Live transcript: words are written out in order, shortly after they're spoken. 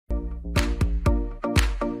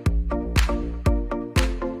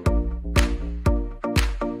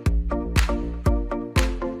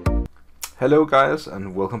Hello guys,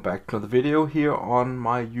 and welcome back to another video here on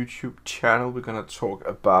my YouTube channel. We're gonna talk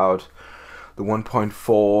about the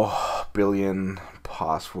 1.4 billion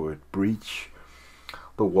password breach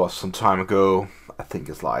that was some time ago. I think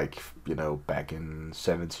it's like, back in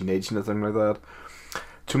 17, 18 or something like that.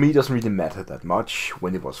 To me, it doesn't really matter that much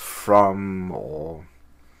when it was from or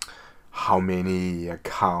how many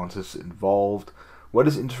accounts is involved. What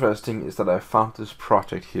is interesting is that I found this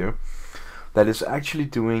project here that is actually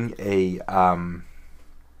doing a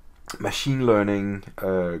machine learning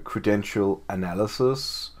credential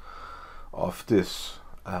analysis of this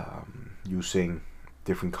using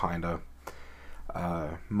different kind of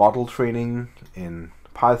model training in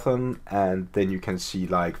Python, and then you can see,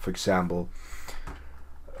 like, for example,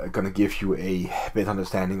 gonna give you a better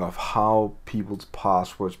understanding of how people's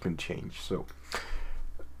passwords been changed. So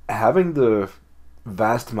having the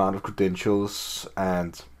vast amount of credentials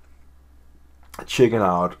and checking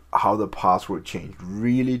out how the password changed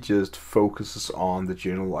really just focuses on the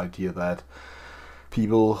general idea that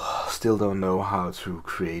people still don't know how to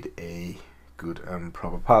create a good and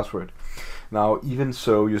proper password. Now, even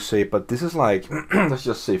so, you say, but this is like, let's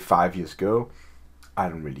just say 5 years ago. I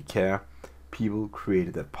don't really care. People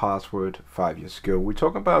created that password 5 years ago. We're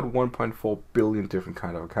talking about 1.4 billion different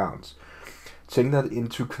kind of accounts. Taking that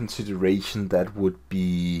into consideration, that would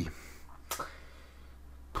be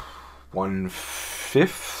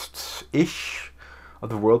 1/5-ish of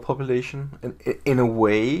the world population. And in a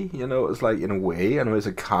way, it's like, in a way, I know it's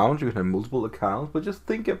a count, you can have multiple accounts, but just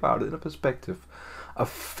think about it in a perspective.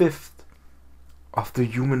 1/5 of the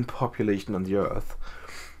human population on the earth.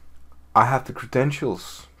 I have the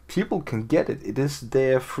credentials. People can get it. It is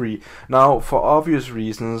there free. Now, for obvious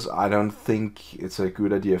reasons, I don't think it's a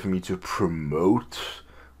good idea for me to promote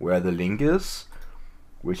where the link is,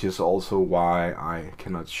 which is also why I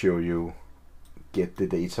cannot show you get the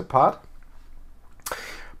data part.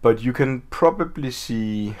 But you can probably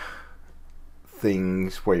see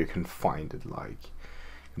things where you can find it, like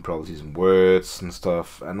you can probably see some words and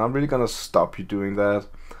stuff, and I'm really gonna stop you doing that.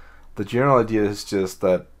 The general idea is just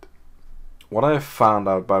that what I found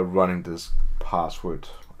out by running this password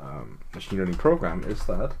machine learning program is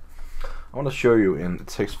that I want to show you in a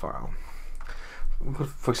text file. We could,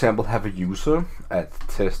 for example, have a user at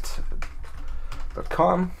test.com,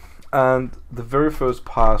 and the very first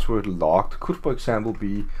password logged could, for example,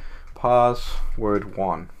 be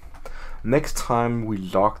password1. Next time we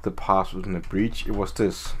logged the password in a breach, it was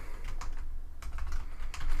this.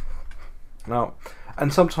 Now,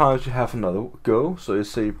 and sometimes you have another go, so you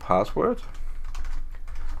say password.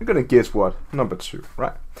 You're gonna guess what? Number 2,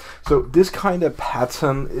 right? So this kind of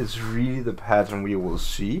pattern is really the pattern we will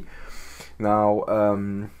see. Now,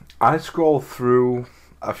 I scrolled through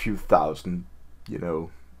a few thousand,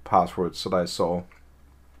 passwords that I saw.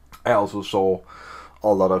 I also saw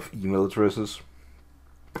a lot of email addresses.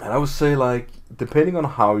 And I would say, like, depending on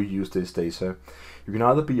how you use this data, you can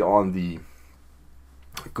either be on the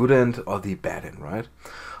good end or the bad end, right?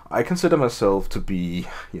 I consider myself to be,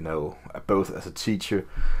 both as a teacher,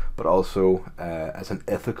 but also as an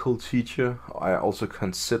ethical teacher. I also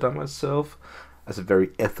consider myself as a very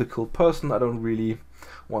ethical person. I don't really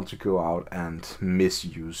want to go out and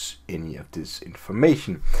misuse any of this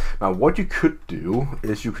information. Now, what you could do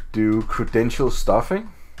is you could do credential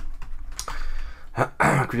stuffing.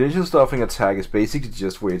 Credential stuffing attack is basically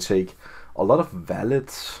just where you take a lot of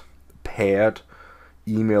valid paired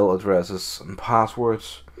email addresses and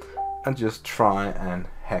passwords and just try and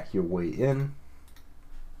hack your way in,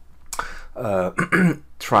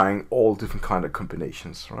 trying all different kind of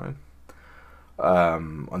combinations, right?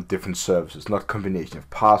 On different services, not combination of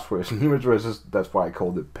passwords and email addresses. That's why I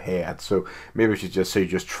called it paired. So maybe I should just say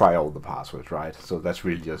just try all the passwords, right? So that's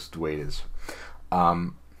really just the way it is.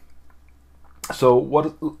 So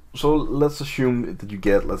let's assume that you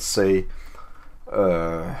get, let's say,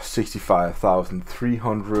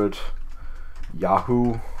 65,300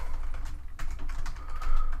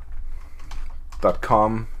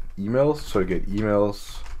 yahoo.com emails. So you get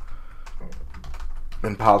emails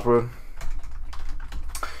and password.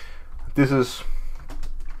 This is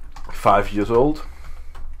 5 years old.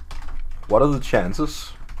 What are the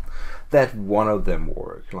chances that one of them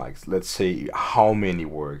work? Like, let's say, how many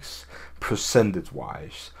works percentage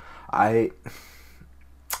wise? I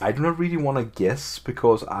do not really want to guess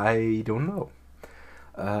because I don't know.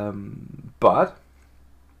 But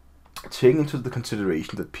taking into the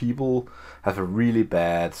consideration that people have a really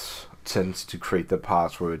bad tendency to create their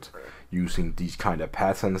password using these kind of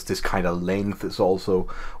patterns, this kind of length is also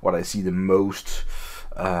what I see the most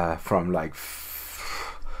from, like,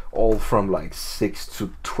 all from like 6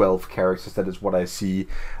 to 12 characters. That is what I see.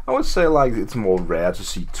 I would say like it's more rare to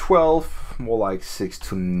see 12, more like 6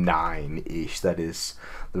 to 9-ish. That is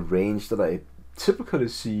the range that I typically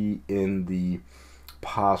see in the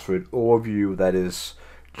password overview that is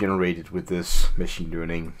generated with this machine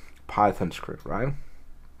learning Python script, right?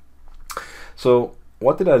 So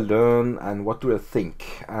what did I learn and what do I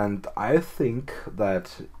think? And I think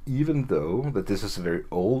that even though that this is very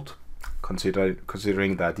old,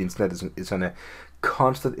 considering that the internet is on a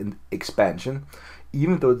constant expansion,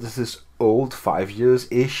 even though this is old, 5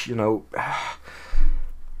 years-ish, you know,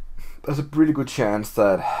 there's a pretty good chance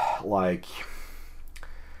that like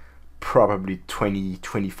probably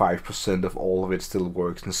 20-25% of all of it still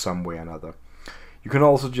works in some way or another. You can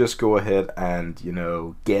also just go ahead and, you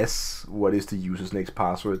know, guess what is the user's next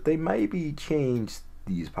password. They maybe change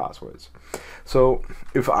these passwords. So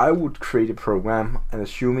if I would create a program, and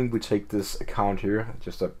assuming we take this account here,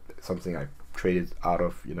 just something I created out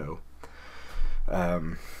of, you know,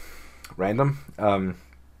 random,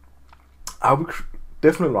 I would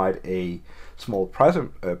definitely write a small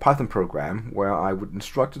Python program where I would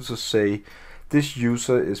instruct it to say, this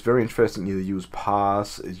user is very interested in either use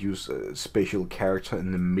parse, use a spatial character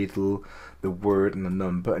in the middle, the word and the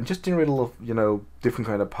number, and just generate a lot of, you know, different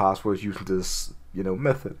kind of passwords using this, you know,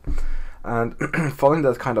 method. And following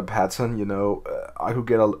that kind of pattern, you know, I could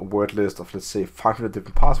get a word list of, let's say, 500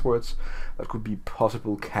 different passwords that could be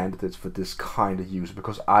possible candidates for this kind of user,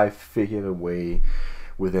 because I figured a way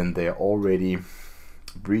within their already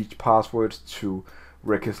breached passwords to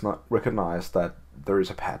recognize that there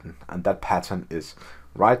is a pattern, and that pattern is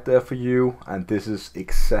right there for you, and this is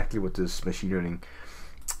exactly what this machine learning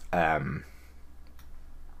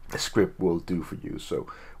script will do for you. So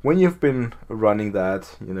when you've been running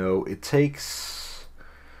that, you know, it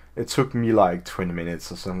took me like 20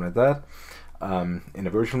 minutes or something like that, in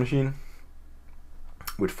a virtual machine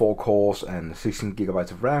with 4 cores and 16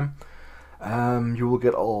 gigabytes of RAM. You will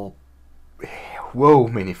get all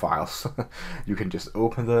many files. You can just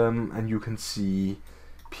open them and you can see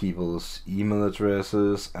people's email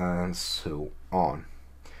addresses and so on.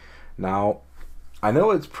 Now, I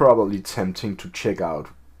know it's probably tempting to check out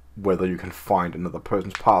whether you can find another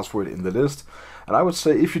person's password in the list, and I would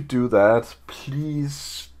say if you do that,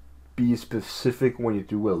 please be specific when you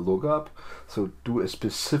do a lookup. So do a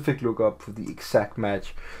specific lookup for the exact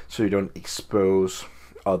match, so you don't expose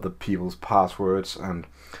other people's passwords and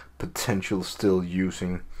potential still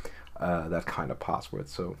using that kind of password.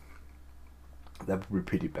 So that would be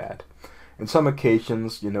pretty bad. In some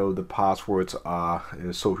occasions, you know, the passwords are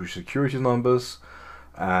social security numbers,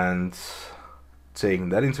 and taking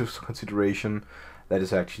that into consideration, that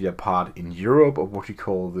is actually a part in Europe of what we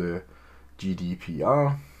call the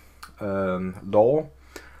GDPR law.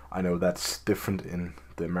 I know that's different in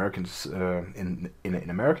the Americans in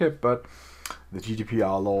America, but the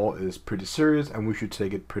GDPR law is pretty serious, and we should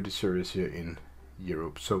take it pretty serious here in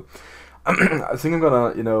Europe. So I think I'm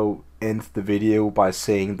gonna, you know, end the video by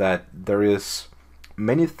saying that there is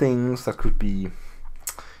many things that could be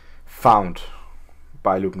found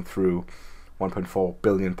by looking through 1.4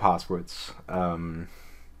 billion passwords.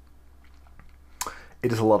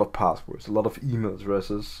 It is a lot of passwords, a lot of email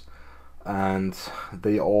addresses, and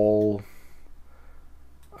they all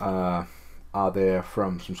are there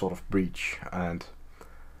from some sort of breach, and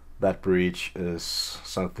that breach is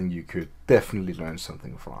something you could definitely learn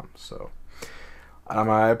something from. So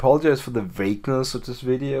I apologize for the vagueness of this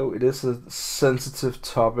video. It is a sensitive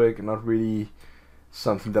topic, not really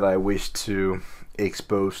something that I wish to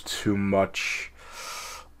expose too much,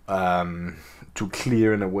 to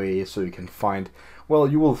clear in a way so you can find, well,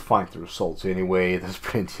 you will find the results anyway. There's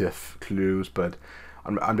plenty of clues, but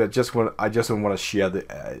I just don't want to share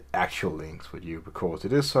the actual links with you, because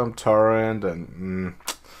it is some torrent, and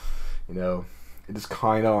you know, it is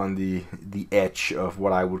kind of on the edge of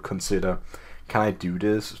what I would consider, can I do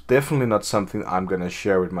this? Definitely not something I'm gonna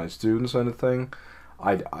share with my students or anything.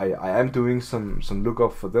 I am doing some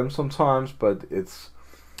lookup for them sometimes, but it's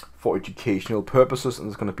for educational purposes, and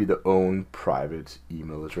it's gonna be their own private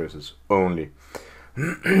email addresses only.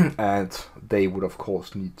 And they would of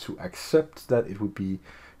course need to accept that it would be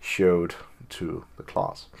showed to the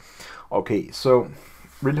class. Okay, so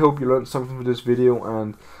really hope you learned something from this video,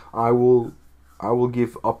 and I will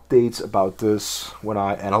give updates about this when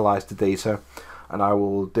I analyze the data, and I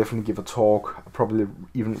will definitely give a talk, probably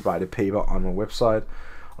even write a paper on my website.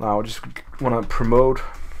 And I just want to promote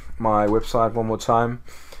my website one more time.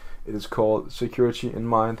 It is called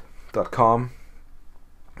securityinmind.com.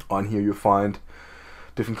 On here you'll find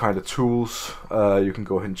different kind of tools. You can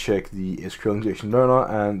go ahead and check the SQL injection learner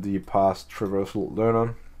and the path traversal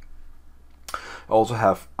learner. I also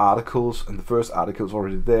have articles, and the first article is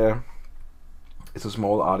already there. It's a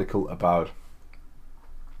small article about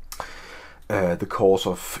the cause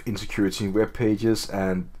of insecurity in web pages,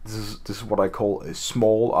 and this is what I call a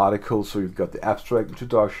small article. So you've got the abstract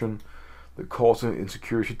introduction, the cause of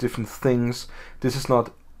insecurity, different things. This is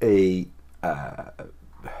not a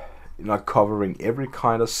not covering every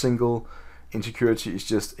kind of single insecurity. It's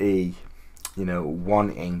just a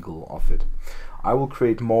one angle of it. I will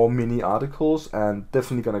create more mini articles, and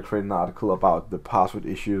definitely gonna create an article about the password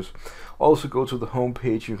issues. Also go to the home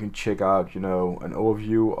page, you can check out an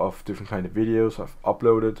overview of different kind of videos I've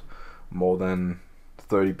uploaded, more than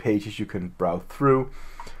 30 pages you can browse through.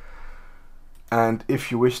 And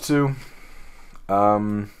if you wish to,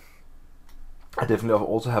 I definitely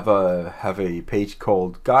also have a page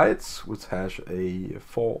called guides, which has a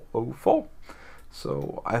 404.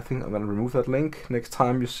 So I think I'm gonna remove that link next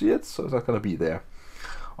time you see it, so it's not gonna be there.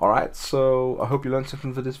 Alright, so I hope you learned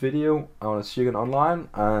something for this video. I wanna see you again online,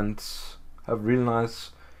 and have a really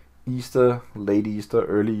nice Easter, late Easter,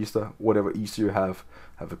 early Easter, whatever Easter you have.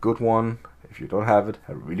 Have a good one. If you don't have it,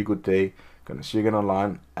 have a really good day. Gonna see you again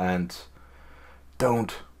online, and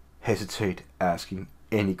don't hesitate asking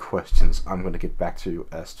any questions. I'm gonna get back to you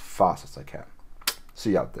as fast as I can.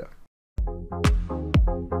 See you out there.